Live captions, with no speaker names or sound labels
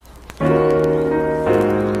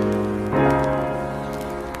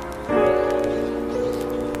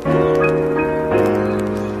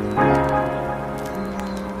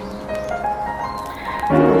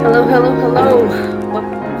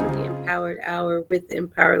Hour with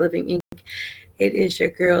Empower Living Inc. It is your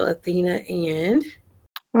girl Athena, and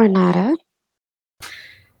Renata.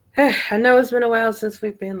 I know it's been a while since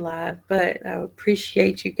we've been live, but I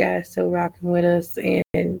appreciate you guys still rocking with us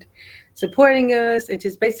and supporting us and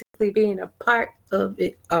just basically being a part of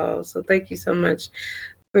it all. So thank you so much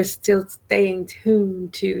for still staying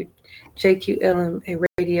tuned to JQLM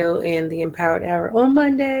Radio and the Empowered Hour on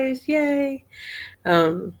Mondays. Yay!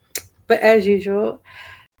 Um, but as usual,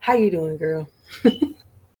 how you doing, girl?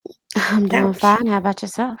 I'm doing Ouch. fine. How about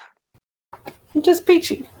yourself? I'm just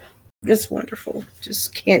peachy. Just wonderful.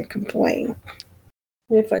 Just can't complain.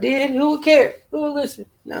 If I did, who would care? Who would listen?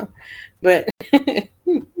 No. But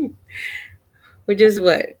we just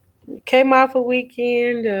what? Came off a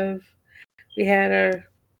weekend of we had our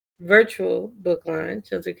virtual book launch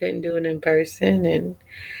since we couldn't do it in person,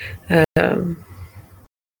 and um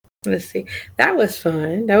let's see. That was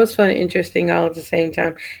fun. That was fun and interesting all at the same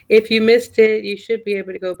time. If you missed it, you should be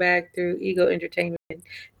able to go back through Ego Entertainment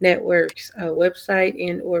Network's website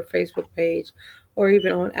and or Facebook page, or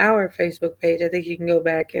even on our Facebook page. I think you can go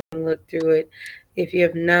back and look through it. If you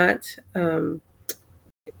have not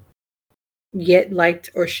yet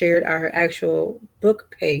liked or shared our actual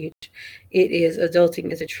book page, it is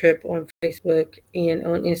Adulting is a Trip on Facebook and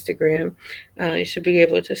on Instagram. You should be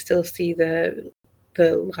able to still see the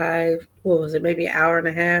live, what was it, maybe an hour and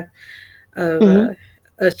a half of Hmm.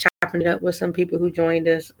 us chopping it up with some people who joined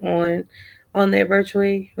us on there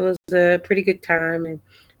virtually. It was a pretty good time, and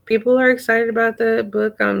people are excited about the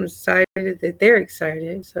book. I'm excited that they're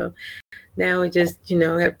excited. So now we just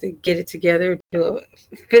have to get it together, do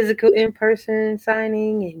a physical in-person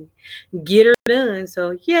signing, and get her done.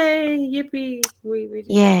 So yay, yippee! We're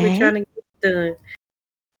Yay. trying to get it done.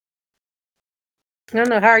 I don't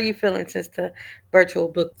know. How are you feeling since the virtual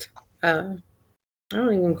book? Uh, I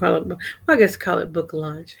don't even call it. Well, I guess call it book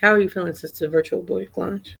launch. How are you feeling since the virtual book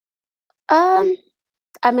launch? Um,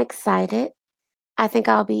 I'm excited. I think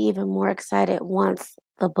I'll be even more excited once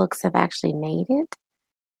the books have actually made it.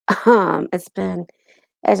 It's been,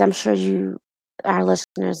 as I'm sure our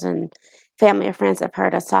listeners and family and friends have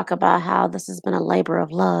heard us talk about how this has been a labor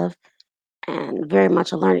of love and very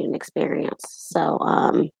much a learning experience.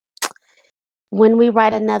 So, when we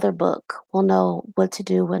write another book, we'll know what to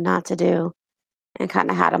do, what not to do, and kind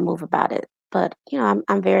of how to move about it. But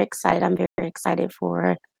I'm very excited. I'm very excited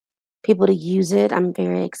for people to use it. I'm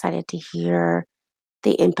very excited to hear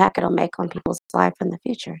the impact it'll make on people's life in the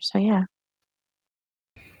future. So yeah.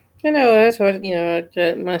 That's what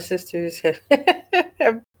my sisters have.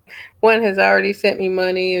 One has already sent me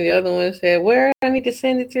money, and the other one said, "Where I need to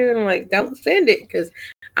send it to?" And I'm like, "Don't send it, because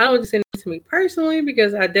I don't want to send it to me personally,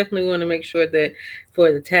 because I definitely want to make sure that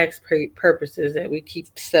for the tax purposes that we keep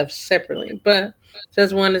stuff separately." But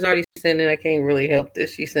since one is already sent it, I can't really help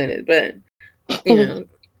this. She sent it, but you know,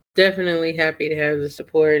 definitely happy to have the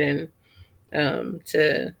support and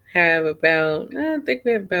to have about I think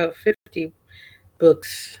we have about 50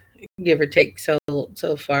 books, give or take, so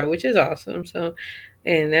far, which is awesome. So,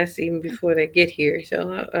 and that's even before they get here.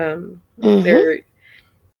 So, Hmm. they're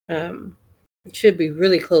um, should be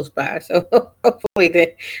really close by. So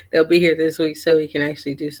hopefully they'll be here this week so we can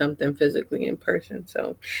actually do something physically in person.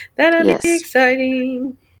 So that'll be Yes.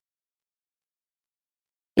 exciting.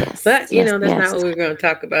 Yes. But Yes. that's not Yes. what we are going to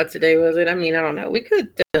talk about today, was it? I mean, I don't know. We could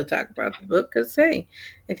still talk about the book because hey,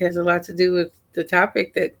 it has a lot to do with the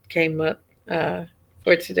topic that came up uh,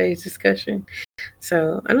 for today's discussion.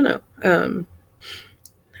 So I don't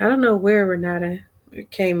know where Renata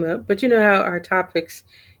came up, but you know how our topics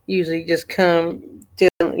usually just come,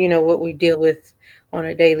 what we deal with on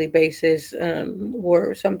a daily basis,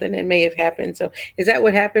 or something that may have happened. So is that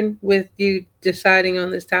what happened with you deciding on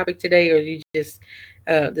this topic today, or you just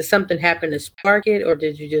did something happen to spark it, or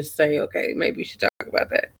did you just say, okay, maybe we should talk about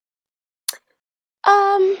that?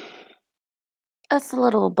 Um, it's a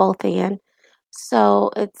little both and.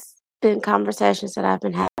 So it's been conversations that I've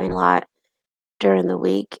been having a lot during the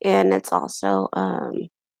week, and it's also an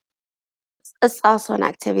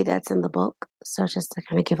activity that's in the book. So just to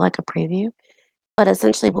kind of give like a preview. But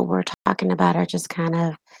essentially, what we're talking about are just kind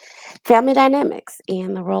of family dynamics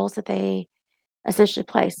and the roles that they essentially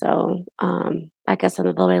play. So, I guess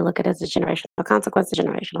another way to look at it is the generational consequences,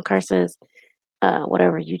 generational curses,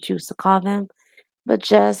 whatever you choose to call them. But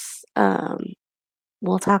just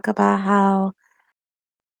we'll talk about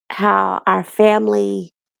how our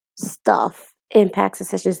family stuff impacts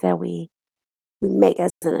decisions that we make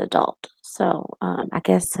as an adult. So, I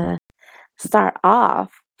guess to start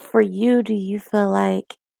off, for you, do you feel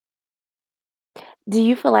like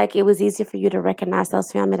it was easy for you to recognize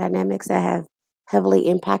those family dynamics that have heavily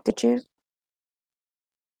impacted you?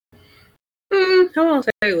 I won't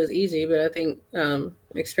say it was easy, but I think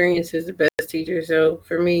experience is the best teacher. So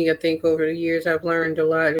for me, I think over the years I've learned a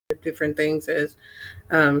lot of different things as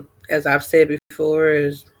I've said before,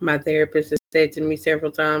 as my therapist has said to me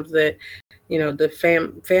several times that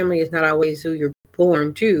the family is not always who you're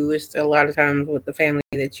born to. It's a lot of times with the family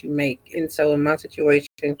that you make. And so in my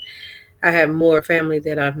situation, I have more family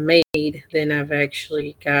that I've made than I've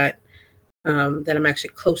actually got that I'm actually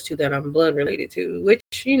close to, that I'm blood related to, which,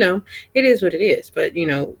 it is what it is. But,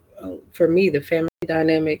 for me, the family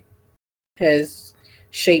dynamic has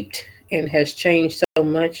shaped and has changed so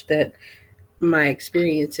much that my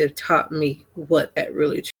experience have taught me what that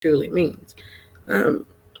really truly means. Um,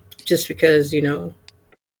 just because,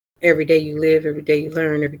 every day you live, every day you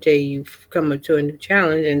learn, every day you come up to a new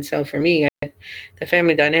challenge. And so for me, the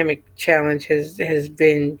family dynamic challenge has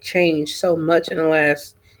been changed so much in the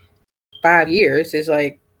last 5 years. It's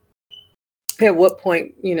like, at what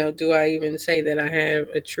point, do I even say that I have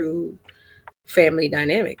a true family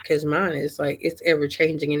dynamic? Because mine is like, it's ever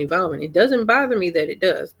changing and evolving. It doesn't bother me that it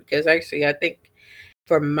does, because actually I think,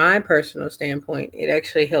 from my personal standpoint, it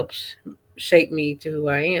actually helps shape me to who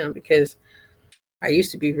I am, because I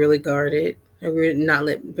used to be really guarded. I would not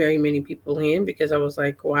let very many people in, because I was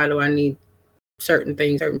like, why do I need certain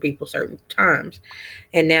things, certain people, certain times?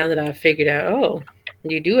 And now that I've figured out, oh,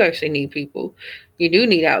 you do actually need people. You do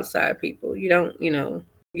need outside people. You don't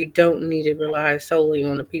need to rely solely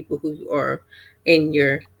on the people who are in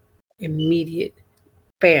your immediate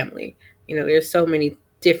family. There's so many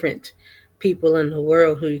different people in the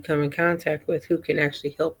world who you come in contact with who can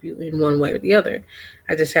actually help you in one way or the other.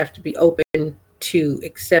 I just have to be open to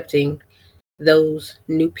accepting those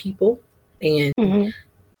new people and Hmm.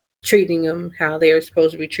 treating them how they're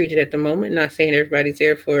supposed to be treated at the moment. Not saying everybody's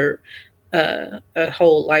there for a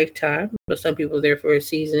whole lifetime, but some people are there for a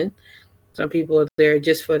season. Some people are there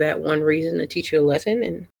just for that one reason, to teach you a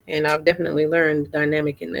lesson, and I've definitely learned the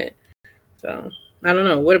dynamic in that. So I don't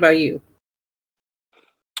know. What about you?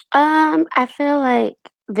 I feel like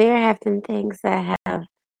there have been things that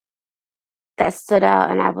stood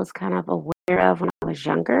out and I was kind of aware of when I was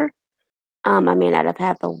younger. I may not have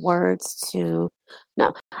had the words to,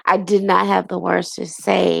 no, I did not have the words to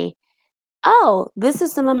say, oh, this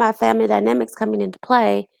is some of my family dynamics coming into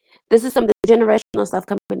play. This is some of the generational stuff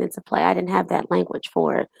coming into play. I didn't have that language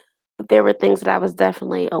for it. But there were things that I was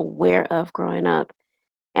definitely aware of growing up.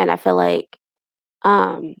 And I feel like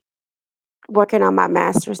um, working on my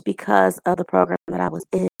master's, because of the program that I was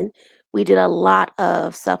in, we did a lot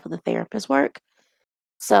of stuff with the therapist work.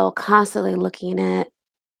 So constantly looking at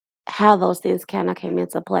how those things kind of came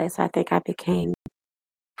into play. So I think I became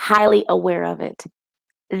highly aware of it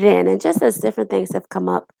then. And just as different things have come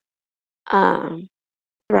up um,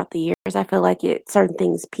 throughout the years, I feel like certain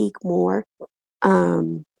things peak more.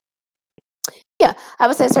 Um, yeah, I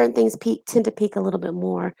would say certain things tend to peak a little bit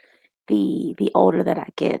more the older that I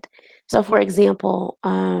get. So, for example,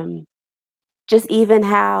 just even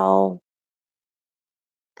how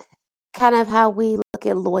we look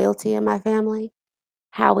at loyalty in my family,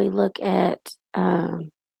 how we look at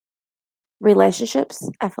relationships.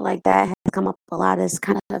 I feel like that has come up a lot as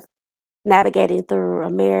kind of navigating through a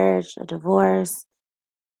marriage, a divorce,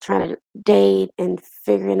 trying to date and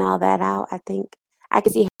figuring all that out. I think I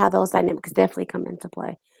can see how those dynamics definitely come into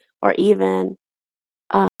play. Or even,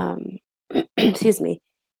 um, excuse me,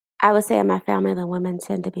 I would say in my family, the women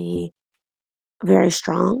tend to be very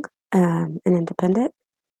strong and independent.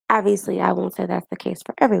 Obviously, I won't say that's the case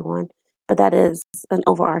for everyone, but that is an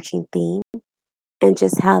overarching theme, and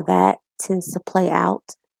just how that tends to play out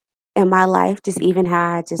in my life, just even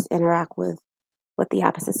how I just interact with the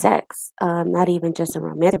opposite sex, not even just in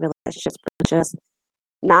romantic relationships, but just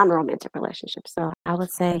non-romantic relationships. So I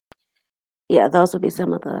would say, yeah, those would be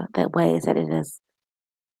some of the ways that it has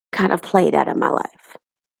kind of played out in my life.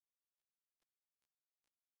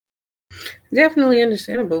 Definitely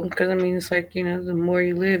understandable, because I mean, it's like, the more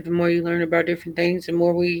you live, the more you learn about different things, the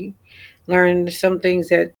more we learn some things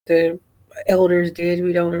that the elders did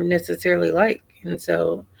we don't necessarily like. And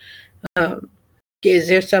so, um, is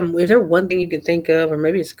there one thing you can think of, or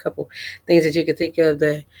maybe it's a couple things that you could think of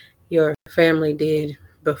that your family did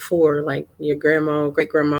before, like your grandma, great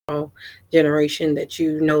grandma generation, that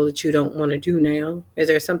that you don't want to do now? Is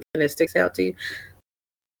there something that sticks out to you?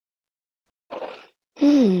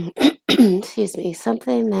 Hmm. Excuse me.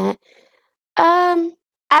 Something that um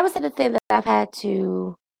I would say the thing that I've had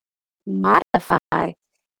to modify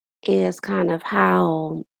is kind of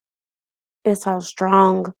how it's our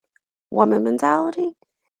strong woman mentality.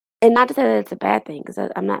 And not to say that it's a bad thing, because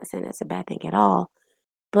I'm not saying it's a bad thing at all,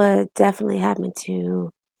 but definitely having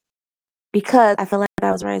to, because I feel like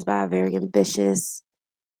I was raised by a very ambitious,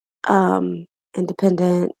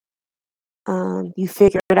 independent, you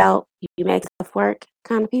figure it out, you make stuff work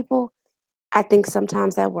kind of people. I think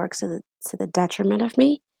sometimes that works to the detriment of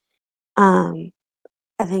me. Um,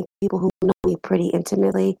 I think people who know me pretty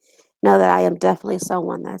intimately know that I am definitely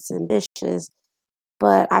someone that's ambitious,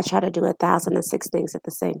 but I try to do 1,006 things at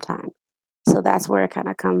the same time. So that's where it kind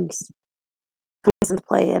of comes into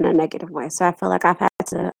play in a negative way. So I feel like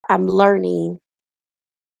I'm learning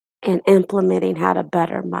and implementing how to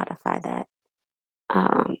better modify that,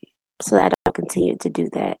 um, so that I don't continue to do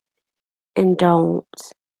that and don't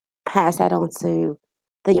pass that on to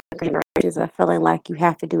the younger generations of feeling like you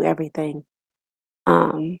have to do everything,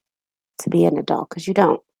 um, to be an adult because you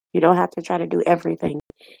don't. You don't have to try to do everything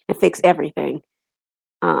and fix everything,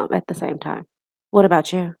 at the same time. What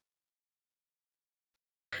about you?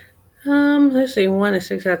 Let's see. One that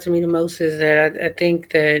sticks out to me the most is that I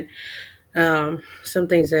think that some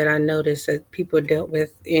things that I noticed that people dealt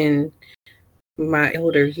with in my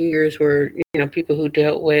elder years were, people who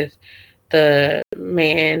dealt with the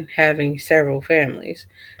man having several families.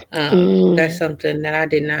 That's Mm, something that I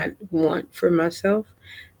did not want for myself.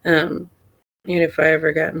 Um, and if I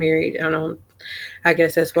ever got married, I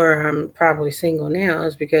guess that's where I'm probably single now,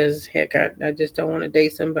 is because heck, I just don't want to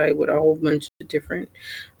date somebody with a whole bunch of different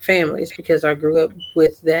families because I grew up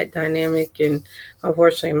with that dynamic. And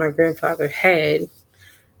unfortunately, my grandfather had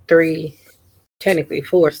three, technically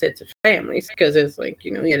four sets of families because it's like,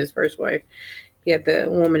 he had his first wife, he had the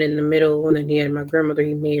woman in the middle, and then he had my grandmother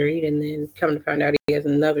he married, and then come to find out he has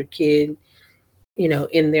another kid,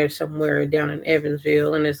 in there somewhere down in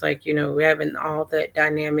Evansville. And it's like, having all that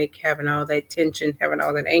dynamic, having all that tension, having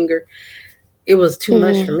all that anger, it was too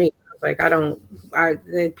much for mhm, me. I was like, I don't, I,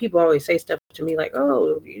 then people always say stuff to me like,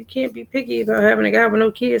 oh, you can't be picky about having a guy with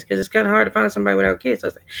no kids because it's kind of hard to find somebody without kids. I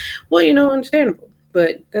was like, well, understandable,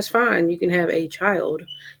 but that's fine. You can have a child,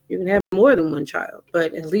 you can have more than one child,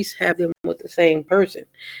 but at least have them with the same person.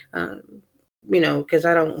 Um, because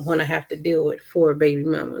I don't want to have to deal with four baby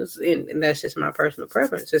mamas, and that's just my personal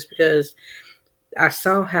preference. It's because I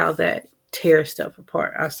saw how that tears stuff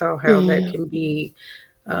apart. I saw how that mhm, can be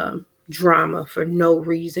drama for no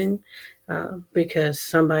reason, because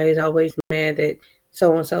somebody's always mad that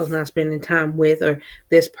so and so's not spending time with, or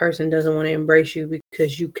this person doesn't want to embrace you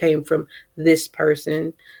because you came from this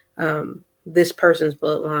person, this person's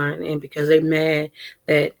bloodline, and because they mad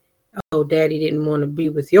that, oh, daddy didn't want to be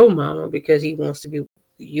with your mama because he wants to be with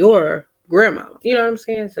your grandmama. You know what I'm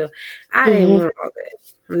saying? So I didn't mhm, want all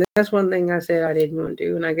that. And that's one thing I said I didn't want to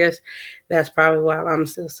do. And I guess that's probably why I'm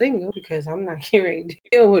still single, because I'm not hearing to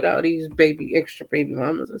deal with all these extra baby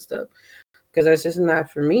mamas and stuff. Because that's just not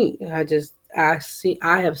for me.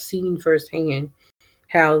 I have seen firsthand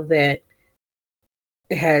how that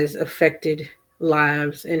has affected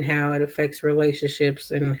lives and how it affects relationships,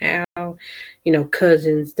 and how,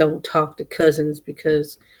 cousins don't talk to cousins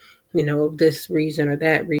because, this reason or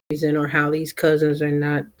that reason, or how these cousins are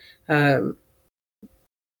not, um,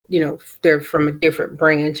 they're from a different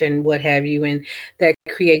branch and what have you. And that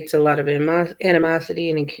creates a lot of animosity,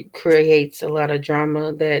 and it creates a lot of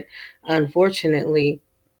drama that unfortunately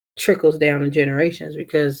trickles down in generations.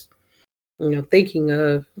 Because, thinking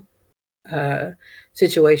of uh,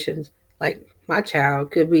 situations like my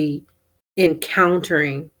child could be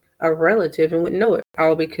encountering a relative and wouldn't know it,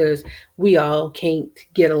 all because we all can't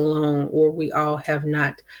get along, or we all have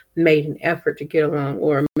not made an effort to get along,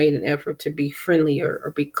 or made an effort to be friendlier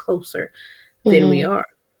or be closer than we mhm. are,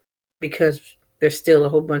 because there's still a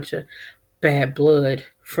whole bunch of bad blood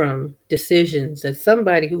from decisions that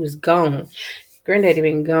somebody who is gone. Granddaddy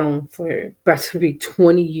been gone for about to be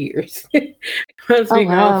 20 years. Must Oh, be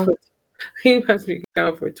gone wow. for He must be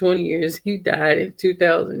gone for 20 years. He died in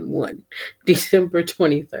 2001, December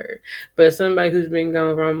 23rd. But somebody who's been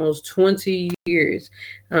gone for almost 20 years,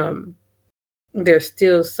 um, there's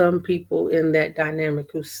still some people in that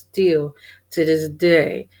dynamic who still, to this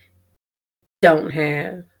day, don't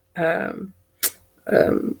have, um,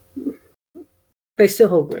 um, they still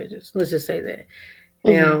hold grudges. Let's just say that.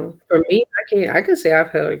 Mhm, Now, for me, I can say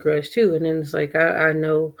I've held a grudge too. And then it's like, I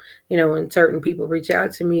know, when certain people reach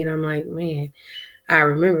out to me and I'm like, man, I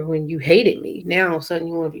remember when you hated me. Now all of a sudden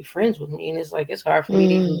you want to be friends with me, and it's like it's hard for me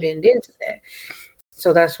to even mhm, bend into that.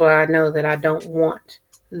 So that's why I know that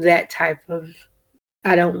that type of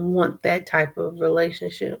I don't want that type of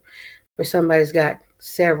relationship where somebody's got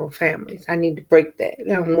several families. I need to break that.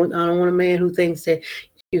 I don't want a man who thinks that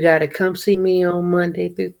you got to come see me on Monday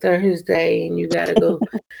through Thursday, and you got to go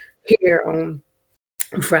here on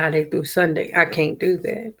Friday through Sunday. I can't do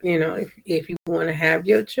that. If you want to have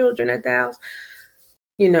your children at the house,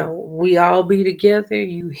 we all be together.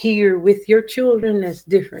 You here with your children, that's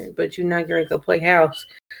different. But you're not gonna go play house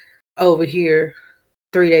over here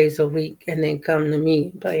 3 days a week and then come to me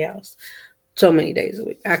and play house so many days a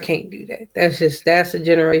week. I can't do that. That's a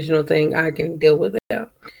generational thing I can deal with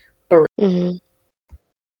without. Hmm.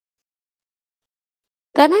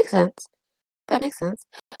 That makes sense. That makes sense.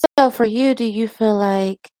 So for you, do you feel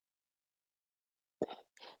like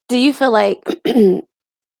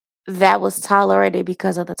that was tolerated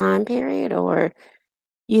because of the time period, or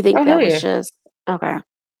you think Oh hell that was yeah. just okay?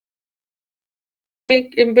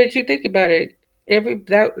 But you think about it,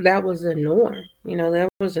 that was a norm. That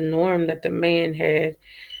was a norm that the man had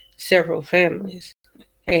several families,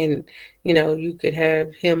 and you could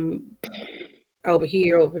have him over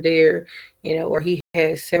here, over there, or he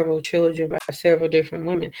has several children by several different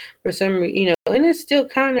women for some reason, and it's still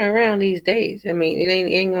kind of around these days. I mean, it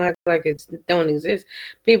ain't gonna act like it don't exist.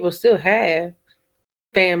 People still have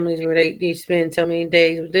families where they spend so many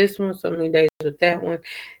days with this one, so many days with that one.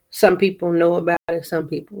 Some people know about it, some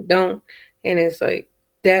people don't. And it's like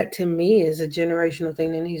that to me is a generational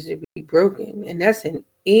thing that needs to be broken. And that's in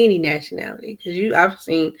any nationality. Because I've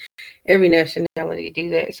seen every nationality do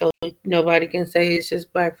that. So nobody can say it's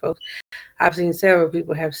just black folks. I've seen several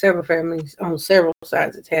people have several families on several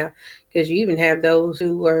sides of town. Because you even have those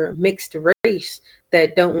who are mixed race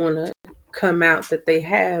that don't want to come out that they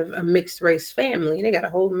have a mixed race family. They got a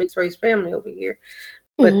whole mixed race family over here,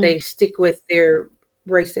 but Hmm. they stick with their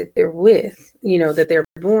race that they're with, that they're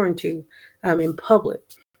born to, in public.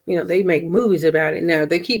 They make movies about it. Now, if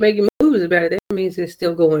they keep making movies about it, that means it's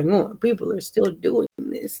still going on. People are still doing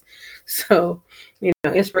this. So,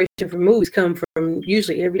 inspiration for movies come from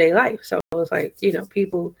usually everyday life. So it's like,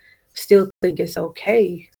 people still think it's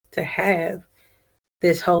okay to have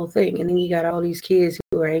this whole thing. And then you got all these kids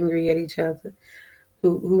who are angry at each other,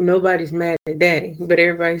 who nobody's mad at daddy, but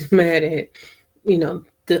everybody's mad at,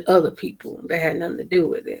 the other people that had nothing to do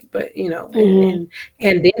with it. But Hmm.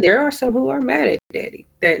 and then there are some who are mad at daddy,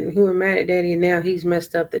 who are mad at daddy, and now he's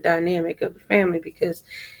messed up the dynamic of the family because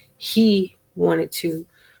he wanted to,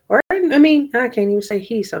 or I mean, I can't even say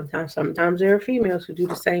he. Sometimes there are females who do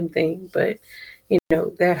the same thing, but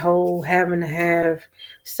that whole having to have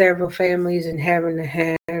several families and having to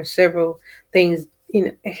have several things,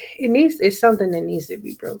 it's something that needs to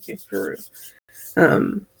be broken for real.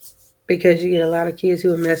 Um, because you get a lot of kids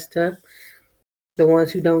who are messed up, the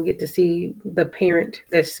ones who don't get to see the parent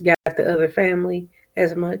that's got the other family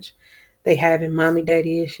as much. They having mommy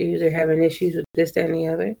daddy issues, they're having issues with this, that, and the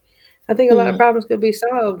other. I think a lot of Hmm. problems could be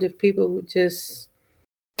solved if people would just,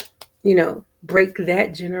 break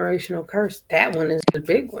that generational curse. That one is a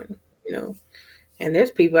big one, you know. And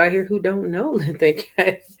there's people out here who don't know that they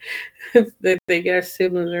got that they got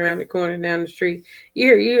siblings around the corner down the street.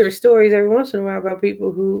 You hear stories every once in a while about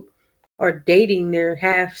people who are dating their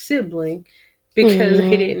half sibling because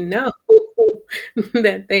they Hmm. didn't know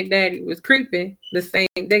that their daddy was creeping. The same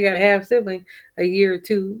they got a half sibling a year or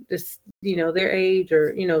two, this their age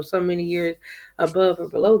or so many years above or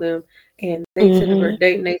below them, and they sitting over Hmm.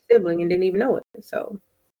 dating their sibling and didn't even know it. So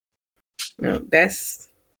that's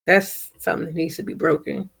something that needs to be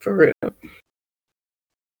broken for real.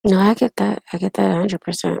 No, I get that. I get that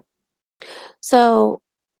 100%. So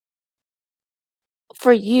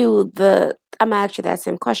for you, I'm gonna ask you that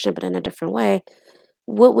same question, but in a different way.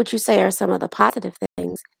 What would you say are some of the positive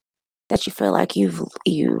things that you feel like you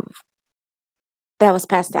that was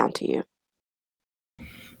passed down to you?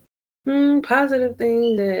 Positive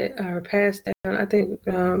things that are passed down. I think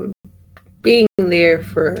being there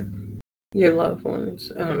for your loved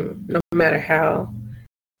ones, no matter how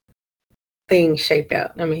things shape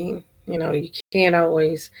out. I mean, you can't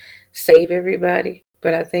always save everybody,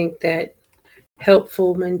 but I think that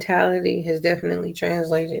helpful mentality has definitely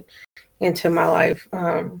translated into my life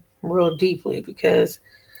real deeply because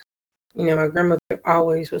my grandmother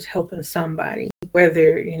always was helping somebody,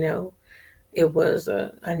 whether it was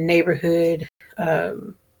a neighborhood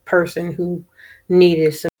person who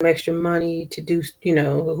needed some extra money to do,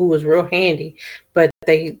 who was real handy, but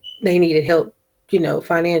they needed help,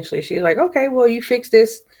 financially. She's like, okay, well, you fix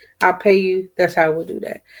this, I'll pay you. That's how we'll do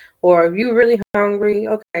that. Or if you're really hungry,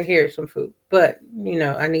 okay, here's some food, but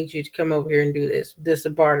I need you to come over here and do this. This is a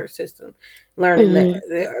barter system, Mhm.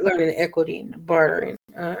 learning the equity and the bartering,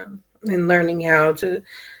 and learning how to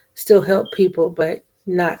still help people, but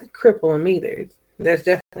not cripple them either. That's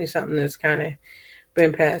definitely something that's kind of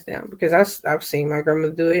been passed down because I've seen my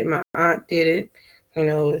grandmother do it. My aunt did it.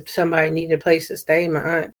 If somebody needed a place to stay, my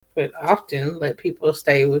aunt would often let people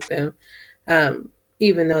stay with them. Um,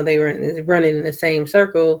 Even though they were running in the same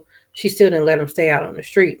circle, she still didn't let them stay out on the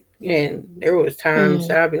street. And there was times Mm,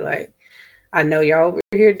 that I'd be like, I know y'all over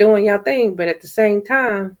here doing y'all thing, but at the same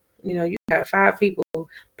time, you got 5 people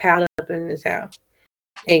piled up in this house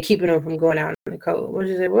and keeping them from going out in the cold. Well,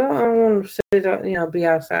 she said, well, I don't want to sit up, be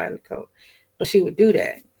outside in the cold. But she would do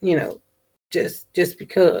that, just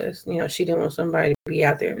because, she didn't want somebody to be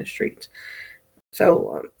out there in the streets.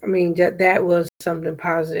 So, I mean, that was something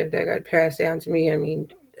positive that got passed down to me. I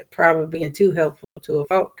mean, probably being too helpful to a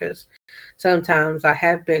fault, because sometimes I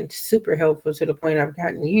have been super helpful to the point I've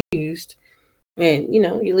gotten used. And, you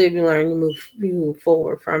live, you learn, you move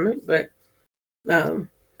forward from it. But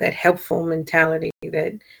that helpful mentality,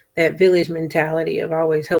 that village mentality of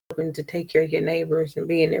always helping to take care of your neighbors and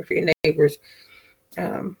being there for your neighbors,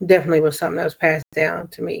 definitely was something that was passed down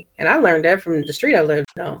to me. And I learned that from the street I lived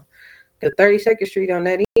on. The 32nd Street on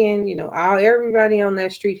that end, everybody on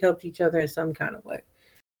that street helped each other in some kind of way.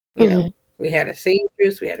 You know, mm-hmm, we had a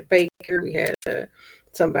seamstress, we had a baker, we had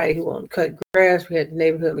somebody who wanted to cut grass, we had the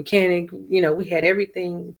neighborhood mechanic. We had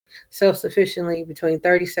everything self-sufficiently between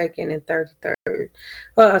 32nd and 33rd.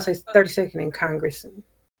 Well, I'll say 32nd and Congress,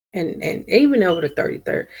 and even over the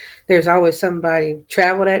 33rd. There's always somebody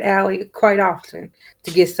travel that alley quite often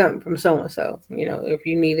to get something from so-and-so. If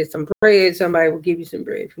you needed some bread, somebody would give you some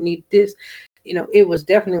bread. If you need this, it was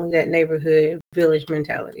definitely that neighborhood village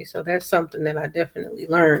mentality. So that's something that I definitely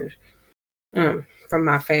learned from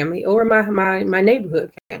my family or my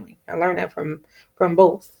neighborhood family. I learned that from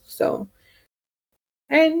both. So,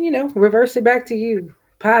 and reverse it back to you.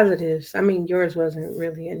 Positives. I mean, yours wasn't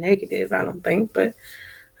really a negative, I don't think, but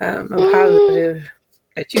a mm. positive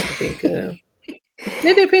that you could think of.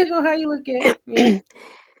 It depends on how you look at it.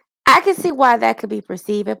 I can see why that could be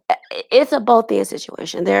perceived. It's a both end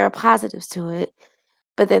situation. There are positives to it,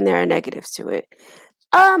 but then there are negatives to it.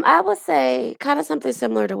 I would say kind of something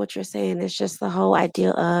similar to what you're saying. It's just the whole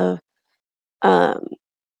idea of um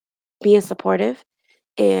being supportive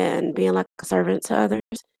and being like a servant to others.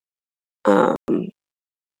 Um,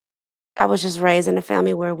 I was just raised in a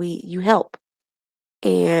family where you help,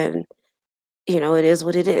 and it is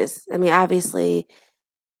what it is. I mean, obviously,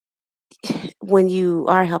 when you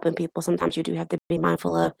are helping people, sometimes you do have to be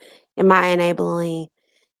mindful of, am I enabling?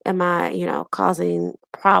 Am I, causing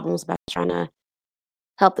problems by trying to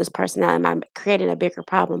help this person out? Am I creating a bigger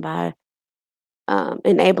problem by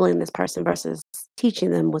enabling this person versus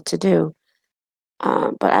teaching them what to do?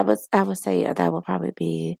 But I would say that would probably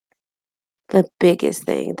be the biggest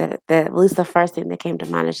thing that at least the first thing that came to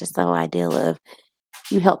mind is just the whole idea of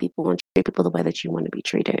you help people and treat people the way that you want to be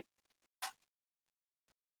treated.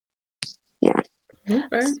 Yeah.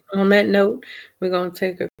 Okay. On that note, we're going to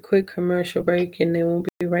take a quick commercial break, and then we'll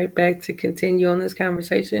be right back to continue on this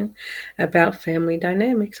conversation about family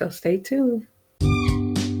dynamics. So stay tuned.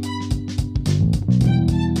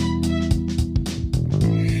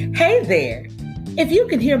 Hey there! If you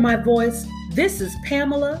can hear my voice, this is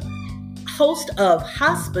Pamela, host of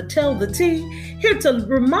Hospital the Tea, here to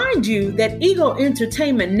remind you that Ego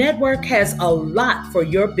Entertainment Network has a lot for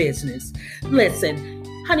your business. Listen,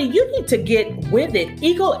 honey, you need to get with it.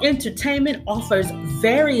 Ego Entertainment offers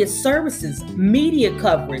various services, media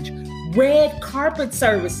coverage, red carpet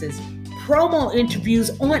services, promo interviews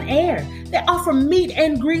on air. They offer meet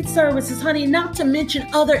and greet services, honey, not to mention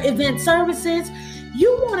other event services.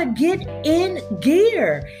 You want to get in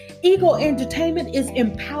gear. Ego Entertainment is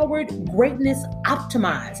empowered greatness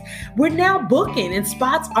optimized. We're now booking and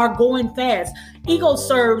spots are going fast. Ego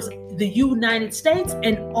serves the United States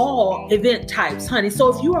and all event types, honey.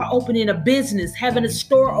 So if you are opening a business, having a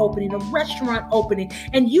store opening, a restaurant opening,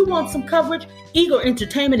 and you want some coverage, Ego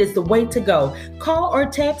Entertainment is the way to go. Call or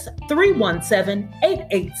text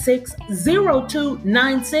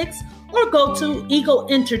 317-886-0296 or go to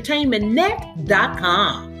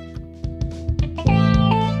egoentertainmentnet.com.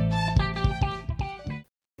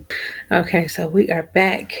 Okay, so we are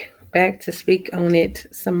back to speak on it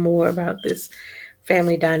some more about this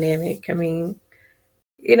family dynamic. I mean,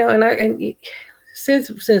 and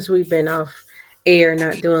since we've been off air,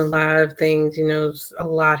 not doing live things, a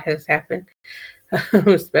lot has happened,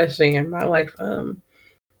 especially in my life.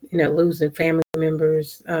 Losing family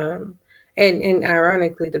members, and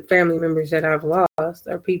ironically, the family members that I've lost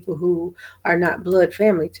are people who are not blood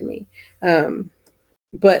family to me. Um,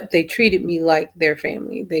 but they treated me like their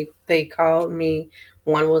family. They called me.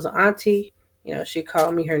 One was an auntie. She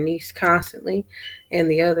called me her niece constantly,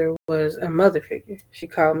 and the other was a mother figure. She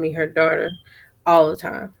called me her daughter all the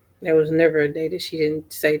time. There was never a day that she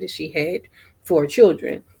didn't say that she had 4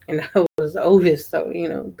 children, and I was the oldest. So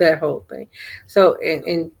that whole thing. So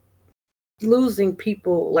and losing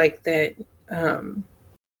people like that, um,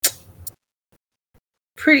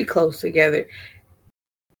 pretty close together,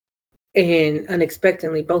 and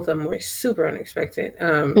unexpectedly, both of them were super unexpected.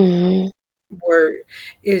 Mm-hmm. Were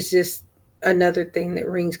is just another thing that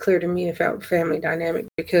rings clear to me about family dynamic,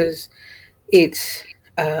 because it's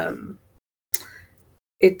um,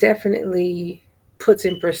 it definitely puts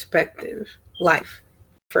in perspective life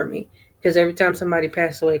for me. Because every time somebody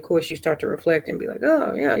passes away, of course, you start to reflect and be like,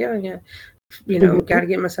 oh, yeah, yeah, yeah. Mm-hmm. Got to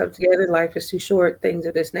get myself together. Life is too short, things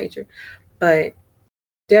of this nature. But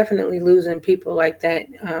definitely losing people like that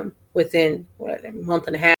within a month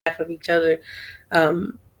and a half of each other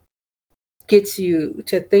um, gets you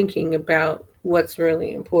to thinking about what's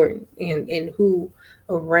really important, and who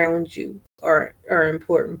around you are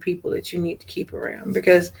important people that you need to keep around.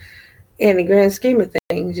 Because in the grand scheme of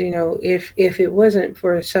things, if it wasn't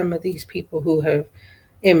for some of these people who have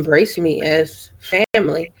embraced me as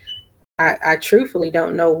family, I truthfully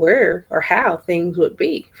don't know where or how things would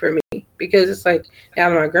be for me. Because it's like, now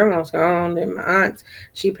that my grandma's gone and my aunt,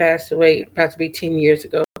 she passed away about to be 10 years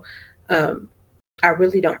ago. um, I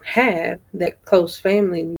really don't have that close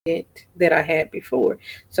family net that I had before.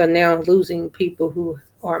 So now losing people who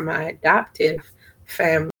are my adoptive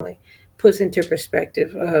family puts into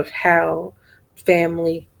perspective of how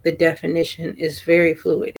family, the definition is very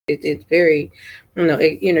fluid. It's very,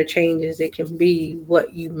 it interchanges. It can be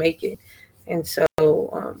what you make it. And so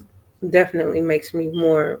definitely makes me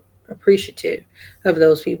more appreciative of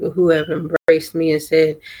those people who have embraced me and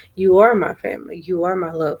said, you are my family, you are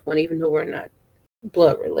my loved one, even though we're not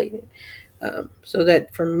blood related. So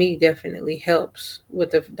that for me definitely helps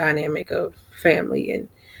with the dynamic of family,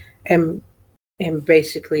 and and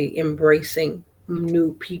basically embracing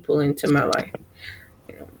new people into my life.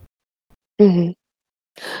 You know.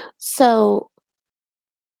 Mm-hmm. So,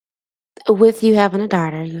 with you having a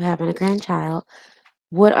daughter, you having a grandchild,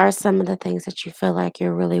 what are some of the things that you feel like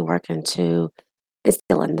you're really working to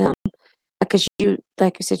instill in them? Because you,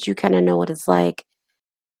 like you said, you kind of know what it's like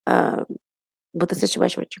um, with the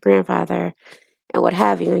situation with your grandfather and what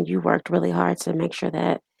have you, and you worked really hard to make sure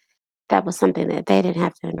that that was something that they didn't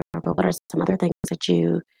have to endure. But what are some other things that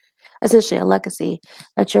you, essentially a legacy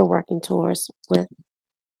that you're working towards with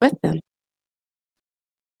them?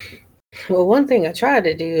 Well, one thing I try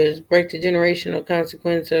to do is break the generational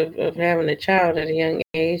consequence of having a child at a young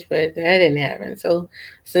age, but that didn't happen. So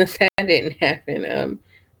since that didn't happen,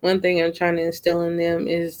 one thing I'm trying to instill in them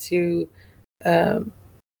is to um,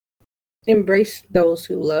 embrace those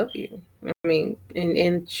who love you. I mean,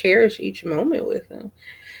 and cherish each moment with them.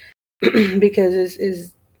 Because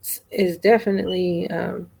it's definitely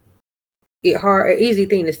a hard, easy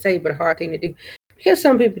thing to say, but a hard thing to do. Because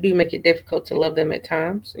some people do make it difficult to love them at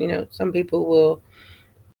times. Some people will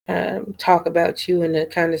talk about you in a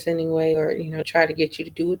condescending way, or try to get you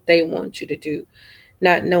to do what they want you to do,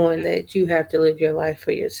 not knowing that you have to live your life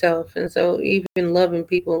for yourself. And so even loving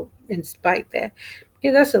people in spite that,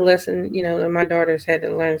 yeah, that's a lesson that my daughter's had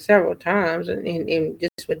to learn several times, and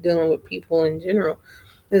just with dealing with people in general,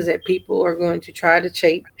 is that people are going to try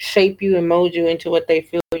to shape you and mold you into what they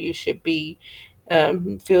feel you should be,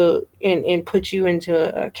 feel and put you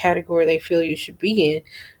into a category they feel you should be in.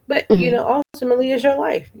 But Hmm. ultimately, it's your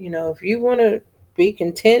life. If you want to be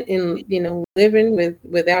content in living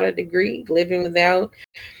without a degree, living without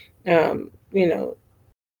um, you know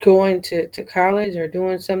going to college or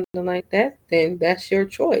doing something like that, then that's your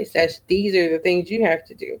choice. These are the things you have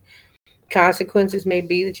to do. Consequences may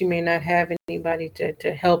be that you may not have anybody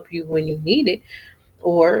to help you when you need it,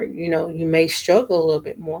 or you may struggle a little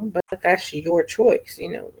bit more, but that's your choice.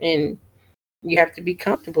 And you have to be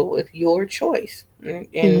comfortable with your choice. And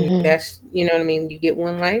Hmm. that's, what I mean, you get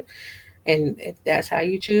one life, and if that's how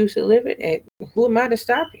you choose to live it, and who am I to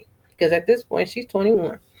stop you? Because at this point she's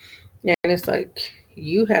 21, and it's like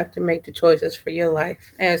you have to make the choices for your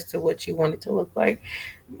life as to what you want it to look like.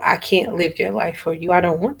 I can't live your life for you. I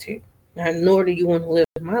don't want to. And nor do you want to live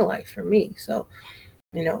my life for me. So,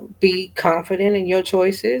 be confident in your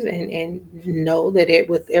choices, and know that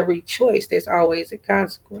with every choice, there's always a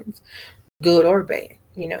consequence, good or bad.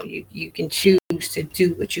 You can choose to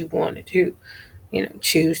do what you want to do.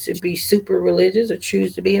 Choose to be super religious or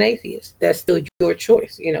choose to be an atheist. That's still your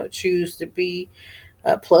choice. Choose to be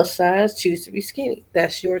plus size, choose to be skinny.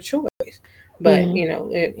 That's your choice. But Hmm.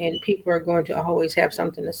 and people are going to always have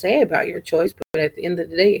something to say about your choice. But at the end of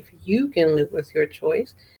the day, if you can live with your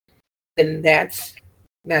choice, then that's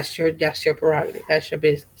your prerogative. That's your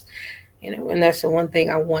business. And that's the one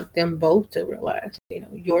thing I want them both to realize.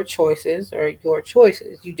 Your choices are your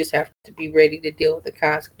choices. You just have to be ready to deal with the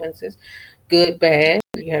consequences, good, bad.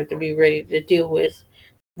 You have to be ready to deal with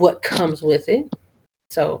what comes with it.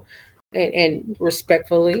 So, and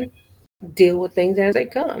respectfully deal with things as they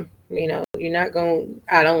come. You're not going.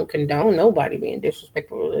 I don't condone nobody being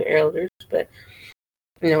disrespectful to their elders, but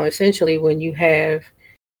essentially, when you have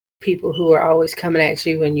people who are always coming at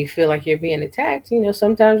you when you feel like you're being attacked,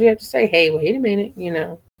 sometimes you have to say, hey, wait a minute,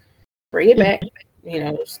 bring it back,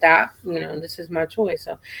 stop, this is my choice.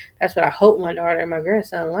 So that's what I hope my daughter and my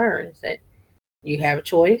grandson learn, is that you have a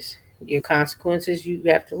choice. Your consequences, you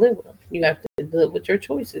have to live with them. You have to live with your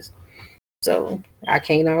choices. So I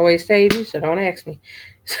can't always save you, so don't ask me.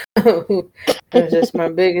 So that's just my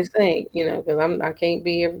biggest thing, because I can't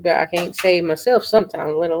be everybody. I can't save myself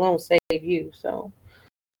sometimes, let alone save you. So,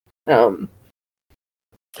 but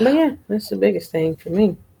yeah, that's the biggest thing for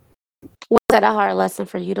me. Was that a hard lesson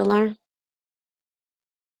for you to learn?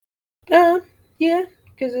 Yeah,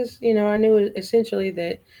 because it's I knew essentially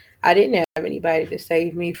that I didn't have anybody to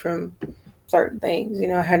save me from certain things.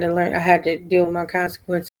 I had to learn. I had to deal with my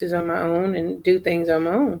consequences on my own and do things on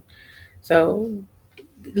my own. So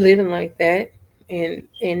living like that, and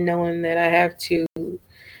knowing that I have to,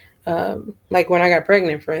 like when I got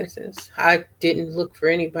pregnant, for instance, I didn't look for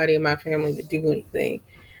anybody in my family to do anything.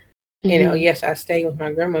 Yes, I stayed with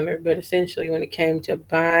my grandmother, but essentially when it came to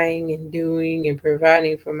buying and doing and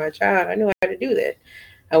providing for my child, I knew I had to do that.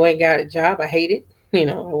 I went and got a job. I hated.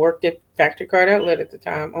 I worked at Factory Card Outlet at the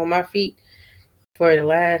time on my feet for the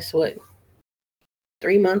last,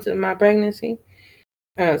 3 months of my pregnancy.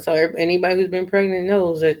 So anybody who's been pregnant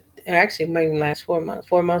knows that, actually might even last 4 months.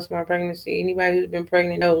 4 months of my pregnancy. Anybody who's been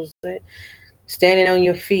pregnant knows that standing on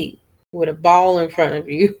your feet with a ball in front of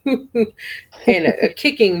you and a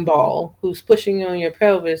kicking ball who's pushing on your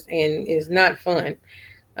pelvis and is not fun.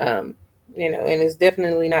 And it's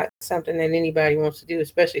definitely not something that anybody wants to do,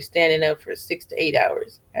 especially standing up for 6 to 8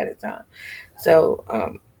 hours at a time. So,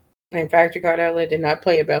 in Factory Card Outlet did not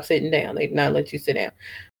play about sitting down. They did not let you sit down.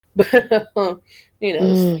 But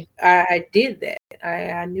I did that.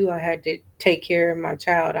 I knew I had to take care of my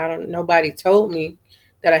child. Nobody told me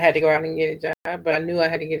that I had to go out and get a job, but I knew I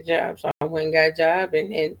had to get a job. So I went and got a job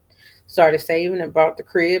and started saving and bought the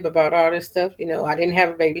crib, about all this stuff. I didn't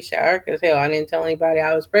have a baby shower because hell, I didn't tell anybody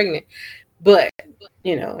I was pregnant. But,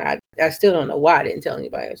 I still don't know why I didn't tell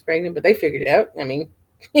anybody I was pregnant, but they figured it out. I mean,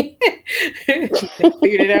 they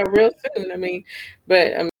figured it out real soon.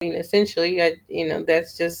 Essentially,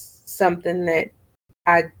 that's just something that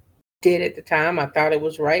I did at the time. I thought it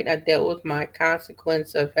was right. I dealt with my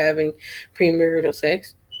consequence of having premarital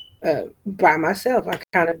sex by myself. I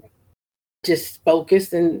kind of just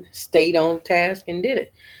focused and stayed on task and did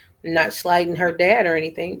it. Not slighting her dad or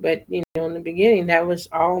anything, but in the beginning, that was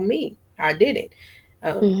all me. I did it.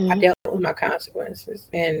 I dealt with my consequences,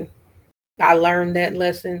 and I learned that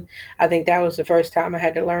lesson. I think that was the first time I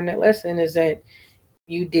had to learn that lesson, is that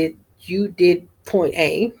you did point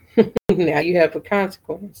A. Now you have a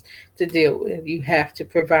consequence to deal with. You have to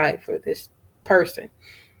provide for this person,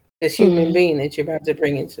 this human being that you're about to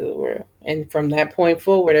bring into the world. And from that point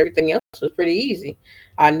forward, everything else was pretty easy.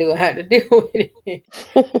 I knew I had to deal with it.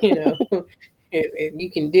 If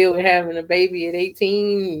you can deal with having a baby at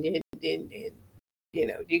 18,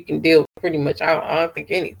 you can deal with pretty much, I don't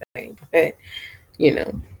think anything. But,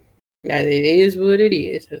 now it is what it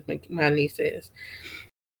is, as my niece says.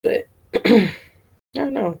 But I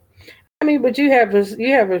don't know. I mean, but you have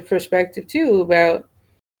a perspective too about,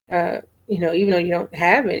 even though you don't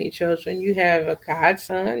have any children, you have a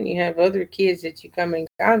godson, you have other kids that you come in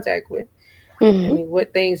contact with. I mean,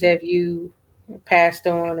 what things have you passed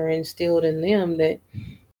on or instilled in them that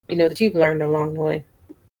that you've learned along the way?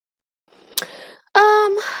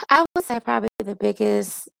 I would say probably the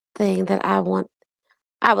biggest thing that I would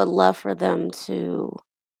love for them to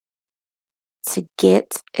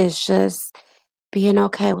get is just being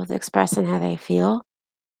okay with expressing how they feel.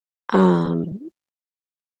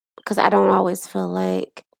 Because I don't always feel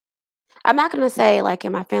like, I'm not gonna say like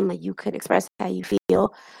in my family you could express how you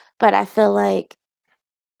feel, but I feel like,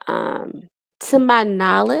 um, to my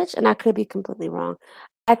knowledge, and I could be completely wrong,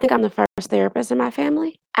 I think I'm the first therapist in my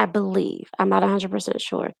family. I believe. I'm not 100%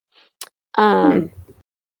 sure. Um, Hmm.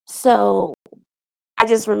 so I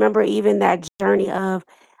just remember even that journey of,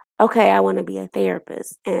 okay, I want to be a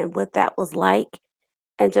therapist and what that was like,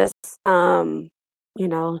 and just, you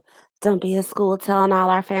know, don't be at school telling all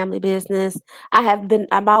our family business.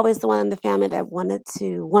 I'm always the one in the family that one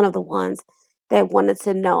of the ones that wanted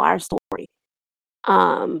to know our story.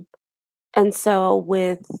 Um, and so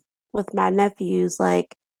with my nephews,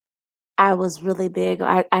 like I was really big.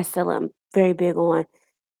 I still am very big on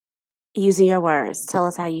using your words. Tell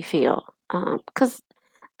us how you feel. Because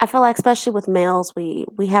I feel like, especially with males, we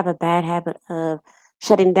have a bad habit of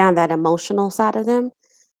shutting down that emotional side of them,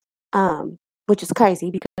 which is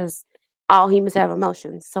crazy because all humans have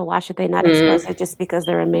emotions, so why should they not express Mm-hmm. it just because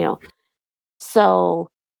they're a male? So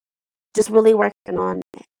just really working on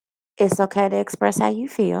it's okay to express how you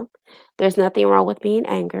feel. There's nothing wrong with being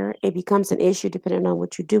angry. It becomes an issue depending on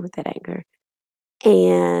what you do with that anger.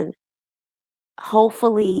 And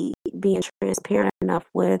hopefully being transparent enough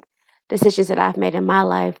with decisions that I've made in my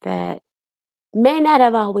life that may not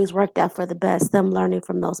have always worked out for the best, them learning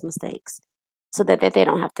from those mistakes so that they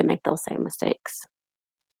don't have to make those same mistakes.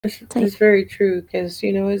 So, It's very true because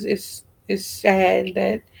it's sad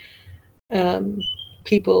that um,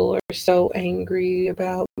 people are so angry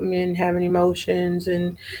about men having emotions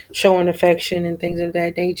and showing affection and things of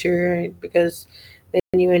that nature, and because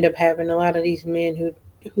then you end up having a lot of these men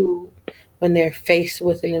who when they're faced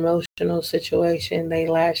with an emotional situation, they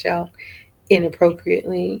lash out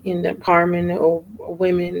inappropriately, end up harming, or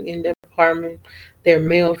women end up harming their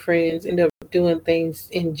male friends, end up doing things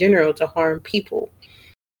in general to harm people.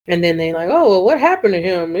 And then they like, oh, well, what happened to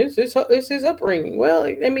him? It's his upbringing. Well,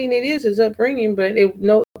 I mean, it is his upbringing, but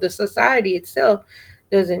no, the society itself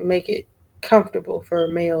doesn't make it comfortable for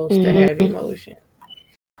males to have mm-hmm, emotion,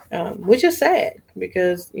 which is sad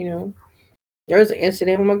because there was an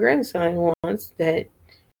incident with my grandson once that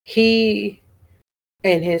he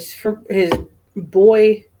and his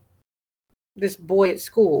boy, this boy at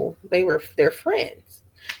school, they're friends,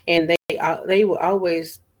 and they would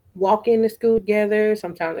always walk into school together.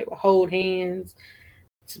 Sometimes they would hold hands.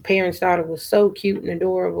 His parents thought it was so cute and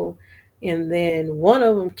adorable. And then one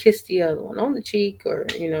of them kissed the other one on the cheek, or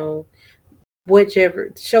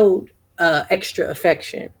whichever showed extra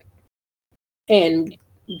affection. And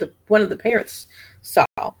the one of the parents saw,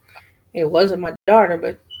 it wasn't my daughter,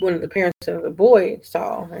 but one of the parents of the boy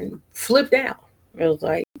saw and flipped out. It was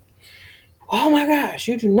like, oh my gosh,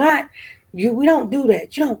 you do not, we don't do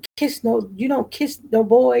that. You don't kiss no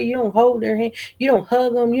boy. You don't hold their hand. You don't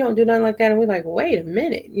hug them. You don't do nothing like that. And we're like, wait a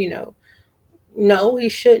minute, no, he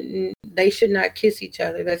shouldn't. They should not kiss each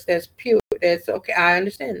other. That's pure. That's okay. I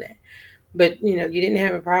understand that. But you didn't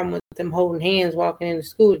have a problem with them holding hands walking into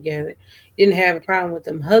school together. You didn't have a problem with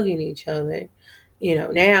them hugging each other.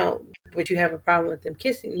 Now, but you have a problem with them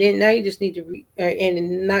kissing. Then now you just need to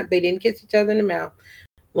and not they didn't kiss each other in the mouth.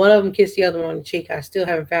 One of them kissed the other one on the cheek. I still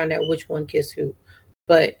haven't found out which one kissed who.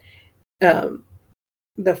 But um,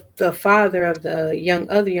 the father of the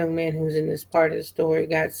other young man who's in this part of the story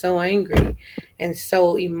got so angry and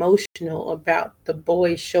so emotional about the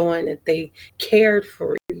boys showing that they cared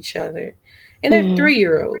for each other. And they're mm-hmm,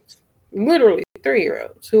 3-year-olds, literally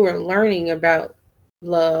 3-year-olds, who are learning about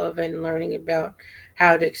love and learning about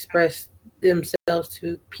how to express themselves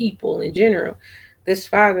to people in general. This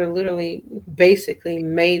father literally basically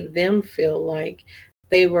made them feel like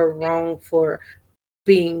they were wrong for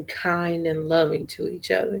being kind and loving to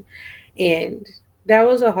each other. And that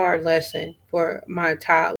was a hard lesson for my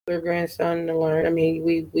toddler grandson to learn. I mean,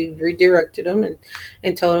 we redirected him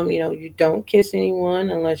and told him, you don't kiss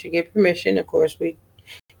anyone unless you get permission. Of course, we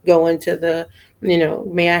go into the,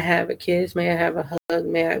 may I have a kiss? May I have a hug?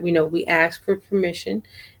 May I, we ask for permission,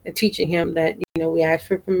 and teaching him that, we ask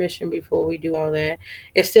for permission before we do all that.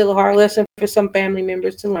 It's still a hard lesson for some family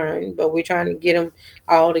members to learn, but we're trying to get them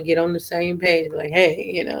all to get on the same page. Like,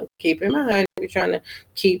 hey, keep in mind, we're trying to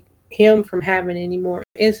keep him from having any more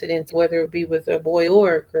incidents, whether it be with a boy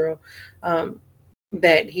or a girl,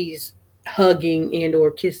 that he's hugging and or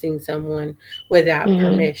kissing someone without mm-hmm,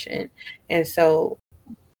 permission. And so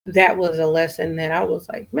that was a lesson that I was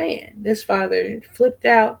like, man, this father flipped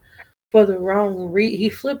out for the wrong reason. He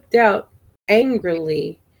flipped out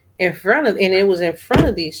angrily and it was in front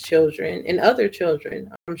of these children and other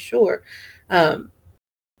children, I'm sure. Um,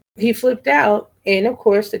 he flipped out, and of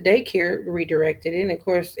course, the daycare redirected it. And of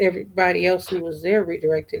course, everybody else who was there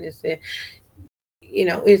redirected and said,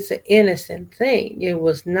 it's an innocent thing. It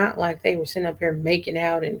was not like they were sitting up here making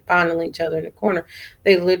out and fondling each other in the corner.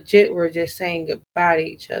 They legit were just saying goodbye to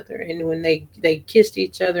each other. And when they kissed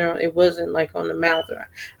each other, it wasn't like on the mouth.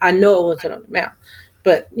 I know it wasn't on the mouth,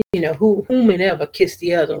 but whom and ever kissed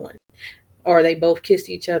the other one, or they both kissed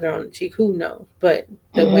each other on the cheek. Who knows? But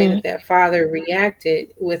the way mm-hmm, that father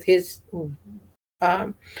reacted with his,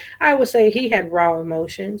 I would say he had raw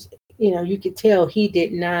emotions. You could tell he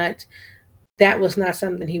did not, that was not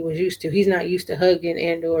something he was used to. He's not used to hugging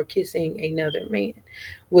and or kissing another man,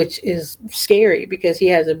 which is scary because he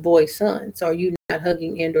has a boy son. So are you not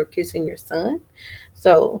hugging and or kissing your son?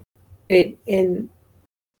 So and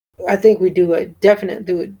I think we do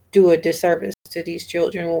a disservice to these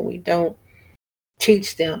children when we don't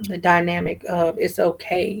teach them the dynamic of it's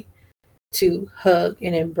okay to hug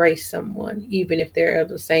and embrace someone, even if they're of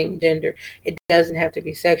the same gender. It doesn't have to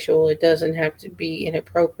be sexual, it doesn't have to be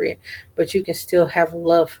inappropriate, but you can still have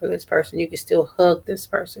love for this person. You can still hug this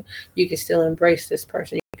person. You can still embrace this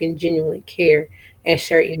person. You can genuinely care and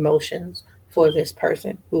share emotions for this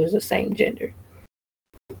person who is the same gender.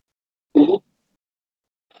 Mhm.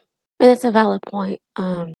 And it's a valid point.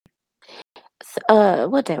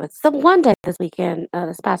 What day was one day this weekend,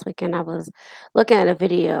 this past weekend, I was looking at a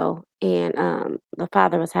video, and the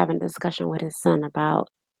father was having a discussion with his son about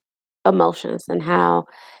emotions and how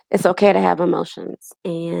it's okay to have emotions,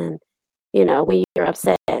 and when you're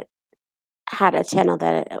upset, how to channel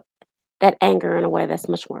that anger in a way that's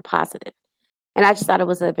much more positive. And I just thought it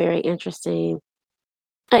was a very interesting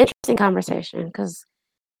conversation because,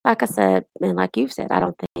 like I said, and like you've said, I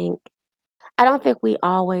don't think we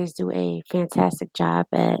always do a fantastic job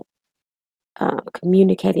at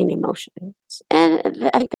communicating emotions. And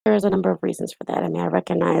I think there's a number of reasons for that. I mean, I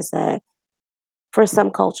recognize that for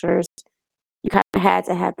some cultures, you kind of had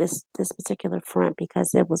to have this particular front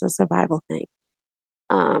because it was a survival thing.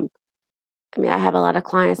 Um, I mean, I have a lot of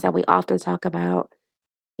clients that we often talk about,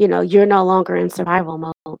 you're no longer in survival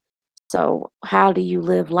mode. So how do you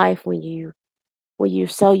live life when you're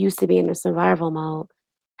so used to being in survival mode?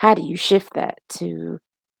 How do you shift that to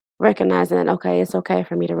recognizing that, okay, it's okay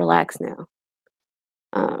for me to relax now?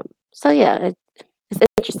 So yeah, it's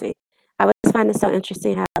interesting. I always find it so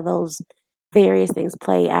interesting how those various things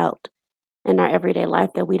play out in our everyday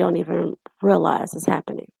life that we don't even realize is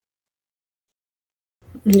happening.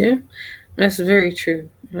 Yeah, that's very true.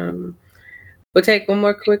 We'll take one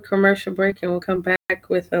more quick commercial break and we'll come back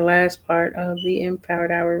with the last part of the Empowered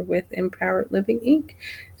Hour with Empowered Living Inc.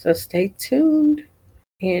 So stay tuned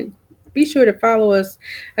and be sure to follow us.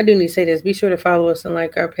 I do need to say this. Be sure to follow us and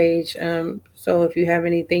like our page. So if you have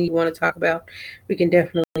anything you want to talk about, we can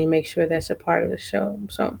definitely make sure that's a part of the show.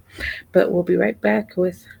 But we'll be right back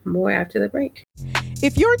with more after the break.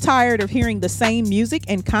 If you're tired of hearing the same music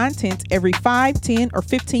and content every 5, 10, or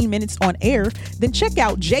 15 minutes on air, then check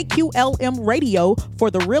out JQLM Radio for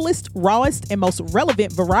the realest, rawest, and most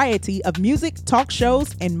relevant variety of music, talk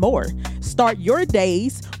shows, and more. Start your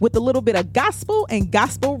days with a little bit of gospel and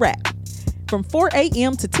gospel rap from 4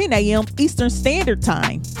 a.m. to 10 a.m. Eastern Standard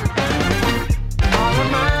Time. All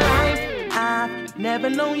of my life, I've never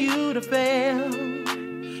known you to fail.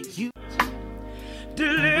 You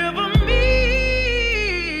deliver me.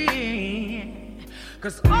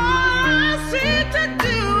 'Cause all I seem to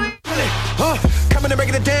do is coming and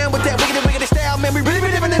breaking it down with that wicked style. Man, we really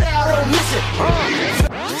living it out, don't miss it.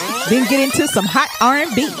 Then get into some hot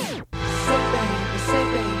R&B. Say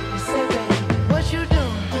baby, what you doing?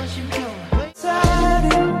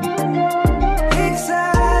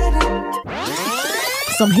 Excited.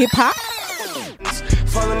 Some hip hop.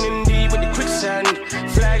 Falling in deep with the quicksand.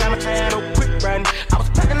 Flag on the fan, no quick run. I was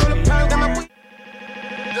packing on the pound, got my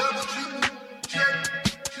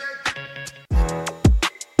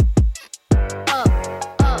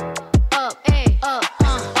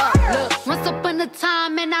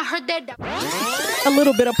time and I heard that a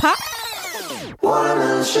little bit of pop.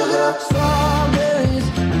 Watermelon sugar, strawberries.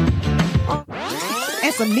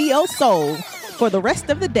 And some neo soul for the rest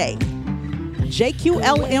of the day.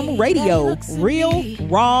 JQLM Radio, real,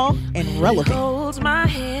 raw, and relevant. Holds my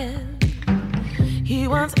hand. He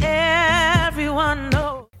wants everyone to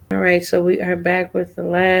know. All right, so we are back with the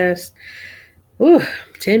last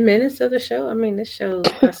 10 minutes of the show. I mean, this show,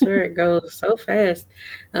 I swear it goes so fast.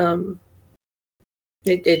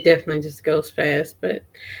 It definitely just goes fast, but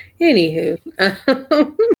anywho,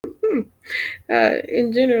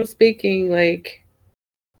 in general speaking, like,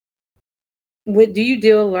 do you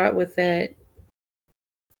deal a lot with that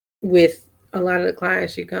with a lot of the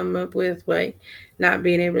clients you come up with, like not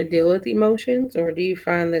being able to deal with emotions, or do you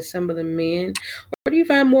find that some of the men, or do you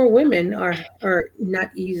find more women are not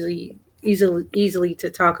easily to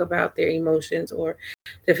talk about their emotions or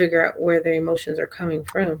to figure out where their emotions are coming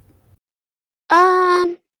from?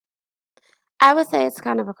 I would say it's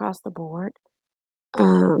kind of across the board.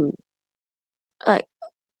 Like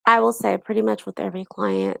I will say pretty much with every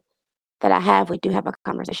client that I have, we do have a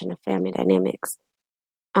conversation of family dynamics.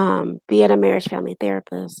 Being a marriage family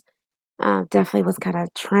therapist, definitely was kind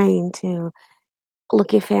of trained to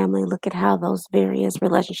look at family, look at how those various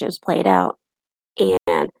relationships played out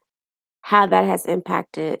and how that has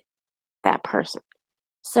impacted that person.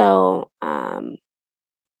 So I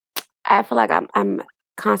feel like I'm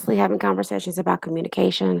constantly having conversations about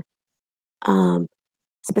communication.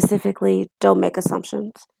 Specifically, don't make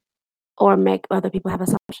assumptions or make other people have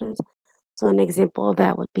assumptions. So an example of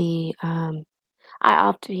that would be I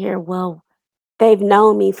often hear, well, they've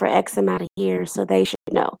known me for X amount of years, so they should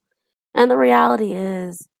know. And the reality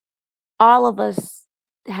is, all of us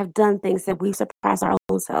have done things that we've surprised our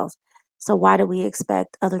own selves. So why do we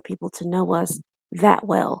expect other people to know us that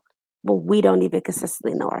well? Well, we don't even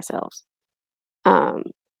consistently know ourselves. Um,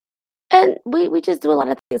 and we just do a lot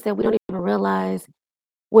of things that we don't even realize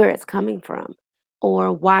where it's coming from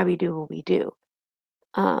or why we do what we do.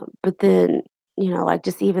 But then, like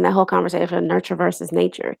just even that whole conversation of nurture versus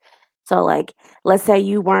nature. So, like, let's say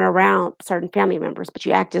you weren't around certain family members, but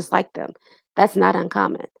you act just like them. That's not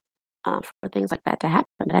uncommon for things like that to happen.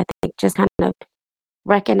 But I think just kind of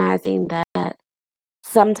recognizing that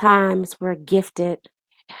sometimes we're gifted,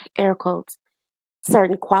 air quotes,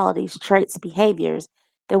 certain qualities, traits, behaviors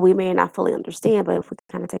that we may not fully understand. But if we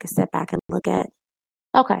kind of take a step back and look at,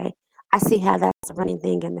 okay, I see how that's a running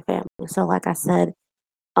thing in the family. So, like I said,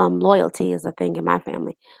 loyalty is a thing in my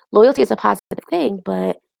family. Loyalty is a positive thing,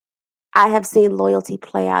 but I have seen loyalty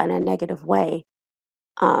play out in a negative way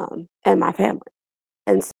in my family.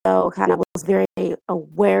 And so kind of was very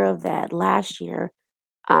aware of that last year.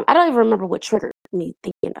 I don't even remember what triggered me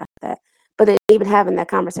thinking about that, but then even having that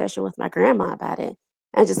conversation with my grandma about it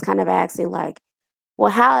and just kind of asking like,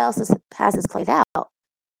 well, how else has this played out?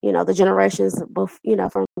 The generations,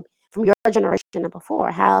 from your generation and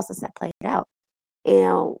before, how else has that played out?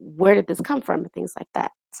 And where did this come from and things like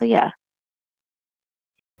that. So yeah.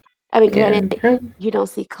 I mean, Yeah. granted, you don't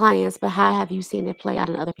see clients, but how have you seen it play out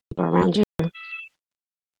in other people around you?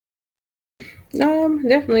 No, I'm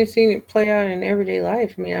definitely seen it play out in everyday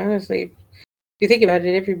life. I mean, honestly, if you think about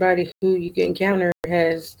it, everybody who you can encounter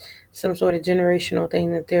has some sort of generational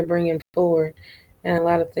thing that they're bringing forward, and a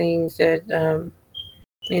lot of things that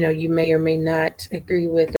you may or may not agree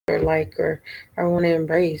with or like or want to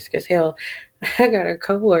embrace. Because hell, I got a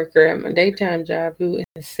coworker at my daytime job who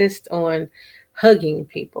insists on hugging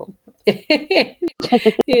people. And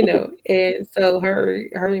so her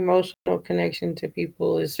emotional connection to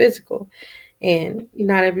people is physical, and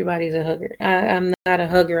not everybody's a hugger. I'm not a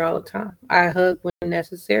hugger all the time. I hug when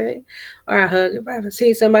necessary, or I hug if I haven't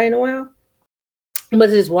seen somebody in a while. But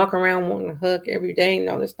just walk around wanting to hug every day,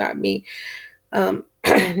 no, that's not me. um,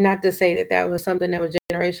 not to say that that was something that was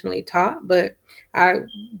generationally taught, but I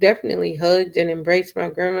definitely hugged and embraced my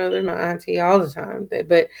grandmother, my auntie all the time.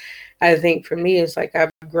 But I think for me, it's like I've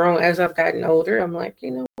grown as I've gotten older. I'm like,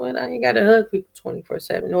 you know what? I ain't got to hug people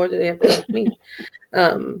 24/7, nor do they have to hug me.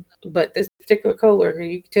 But this particular coworker,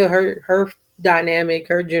 you can tell her dynamic,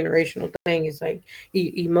 her generational thing is like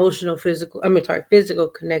emotional, physical. I mean, sorry, physical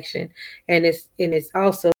connection, and it's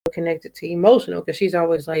also connected to emotional because she's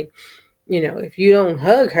always like, if you don't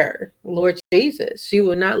hug her, Lord Jesus, she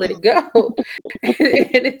will not let it go. And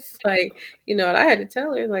it's like, I had to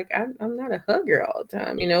tell her, like, I'm not a hugger all the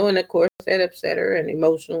time, and of course that upset her and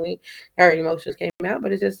emotionally, her emotions came out.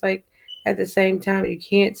 But it's just like, at the same time, you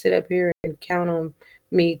can't sit up here and count on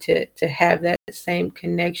me to have that same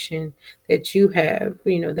connection that you have,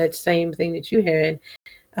 that same thing that you had.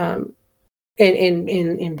 Um, and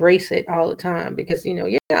embrace it all the time because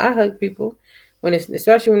yeah, I hug people when it's,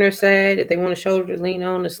 especially when they're sad, that they want a shoulder to lean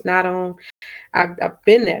on, a snot on. I've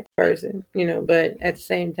been that person, but at the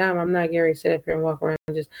same time, I'm not Gary sit up here and walk around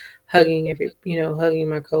just hugging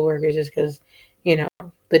my coworkers just because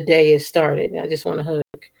the day is started. I just want to hug.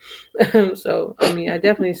 So I mean, I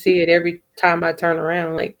definitely see it every time I turn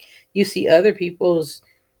around. Like, you see other people's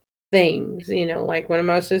things, like one of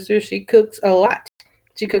my sisters, she cooks a lot.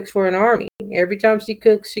 She cooks for an army. Every time she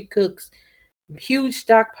cooks huge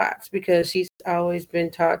stock pots because she's always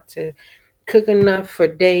been taught to cook enough for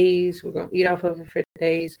days. We're going to eat off of it for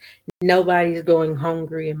days. Nobody's going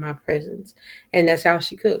hungry in my presence. And that's how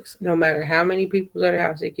she cooks. No matter how many people at her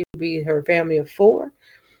house, it could be her family of 4,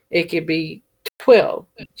 it could be 12.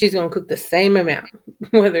 She's going to cook the same amount,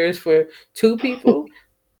 whether it's for 2 people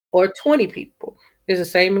or 20 people. It's the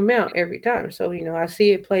same amount every time. So, I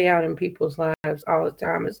see it play out in people's lives all the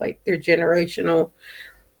time. It's like their generational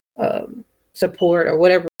um, support, or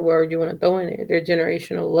whatever word you want to throw in there, their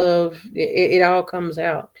generational love. It all comes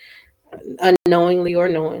out unknowingly or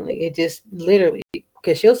knowingly. It just literally,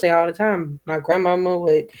 because she'll say all the time, my grandmama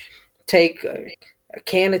would take a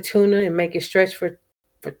can of tuna and make it stretch for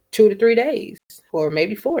 2 to 3 days, or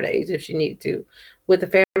maybe 4 days if she needed to, with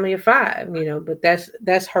a family of 5. But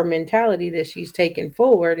that's her mentality that she's taken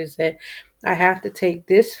forward, is that I have to take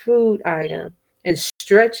this food item and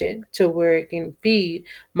stretch it to where it can feed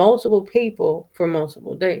multiple people for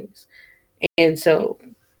multiple days. And so,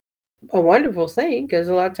 a wonderful thing, because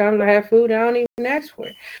a lot of times I have food I don't even ask for.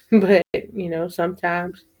 But,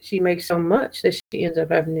 sometimes she makes so much that she ends up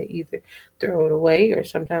having to either throw it away or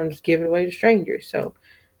sometimes give it away to strangers. So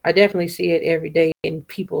I definitely see it every day in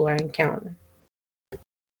people I encounter.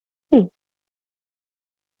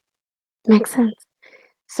 Makes sense.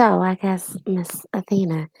 So I guess, Miss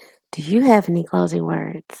Athena, do you have any closing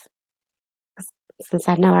words? Since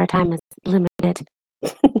I know our time is limited.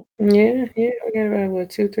 Yeah, we got about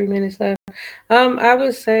 2-3 minutes left. I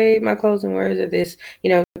would say my closing words are this,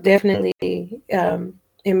 definitely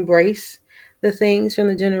embrace the things from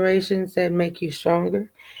the generations that make you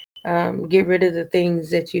stronger. Get rid of the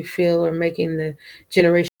things that you feel are making the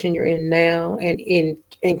generation you're in now and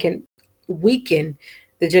can weaken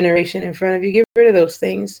the generation in front of you. Get rid of those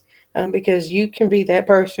things, because you can be that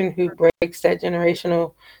person who breaks that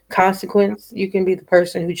generational consequence. You can be the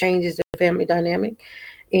person who changes the family dynamic.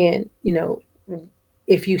 And,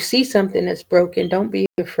 if you see something that's broken, don't be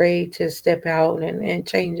afraid to step out and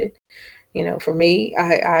change it. For me,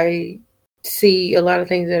 I see a lot of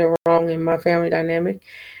things that are wrong in my family dynamic.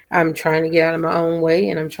 I'm trying to get out of my own way,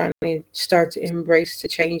 and I'm trying to start to embrace to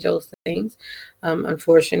change those things.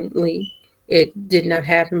 Unfortunately, it did not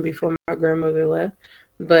happen before my grandmother left,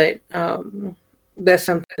 but that's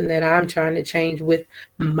something that I'm trying to change with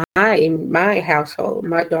my household,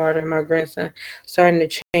 my daughter, my grandson, starting to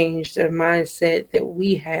change the mindset that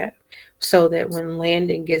we have, so that when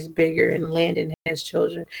Landon gets bigger and Landon has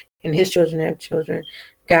children and his children have children,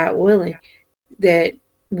 God willing, that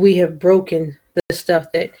we have broken the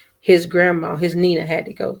stuff that his grandma, his Nina, had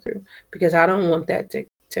to go through, because I don't want that to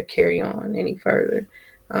carry on any further.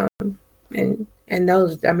 And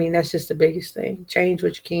those, I mean, that's just the biggest thing. Change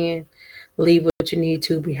what you can, leave what you need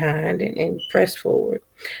to behind, and press forward.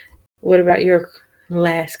 What about your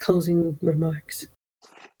last closing remarks?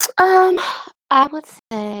 I would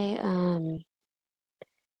say, kind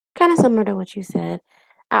of similar to what you said.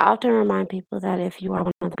 I often remind people that if you are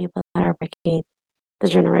one of the people that are breaking the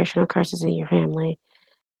generational curses in your family,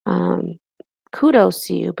 um, kudos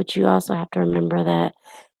to you, but you also have to remember that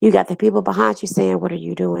you got the people behind you saying, "What are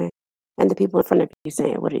you doing?" and the people in front of you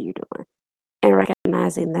saying, "What are you doing?" And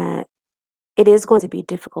recognizing that it is going to be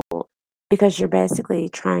difficult because you're basically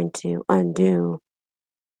trying to undo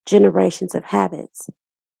generations of habits,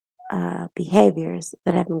 behaviors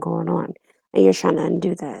that have been going on, and you're trying to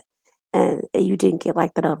undo that. And you didn't get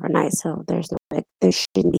like that overnight, so there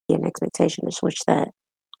shouldn't be an expectation to switch that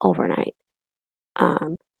overnight.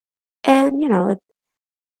 Um, and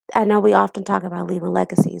I know we often talk about leaving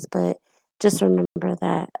legacies, but just remember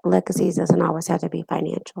that legacies doesn't always have to be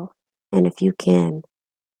financial. And if you can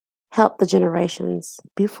help the generations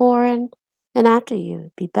before and after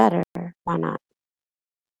you be better, why not?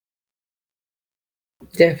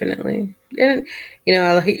 Definitely. And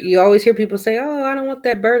you always hear people say, "Oh, I don't want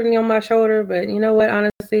that burden on my shoulder." But you know what?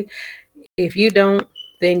 Honestly, if you don't,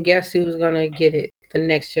 then guess who's gonna get it? The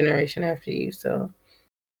next generation after you. So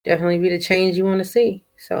definitely be the change you want to see.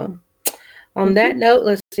 So on that note,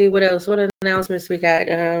 let's see what else. What announcements we got?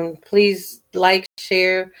 Please like,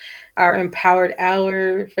 share our Empowered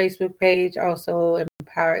Hour Facebook page, also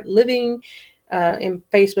Empowered Living in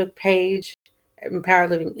Facebook page, Empowered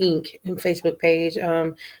Living Inc. in Facebook page.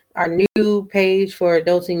 Our new page for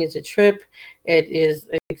Adulting is a Trip. It is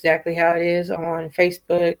exactly how it is on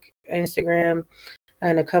Facebook, Instagram,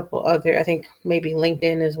 and a couple other, I think maybe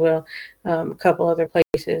LinkedIn as well, a couple other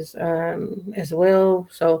places as well.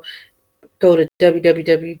 So go to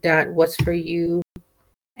www.whatsforyou,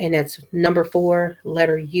 and that's number 4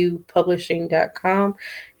 letter U publishing.com,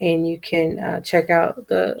 and you can check out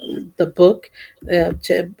the book.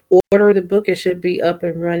 To order the book, it should be up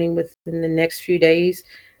and running within the next few days,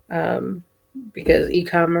 because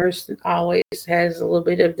e-commerce always has a little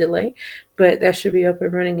bit of delay, but that should be up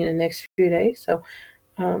and running in the next few days. So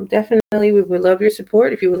definitely we would love your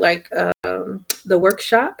support. If you would like the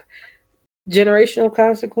workshop, generational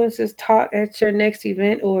consequences, taught at your next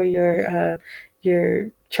event or your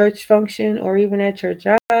church function, or even at your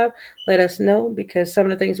job, let us know, because some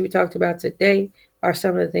of the things we talked about today are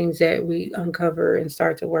some of the things that we uncover and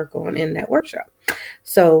start to work on in that workshop.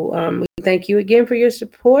 So we thank you again for your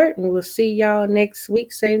support, and we'll see y'all next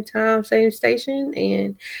week, same time, same station,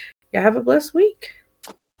 and y'all have a blessed week.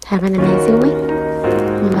 Have an amazing week.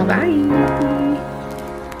 Bye bye. Bye.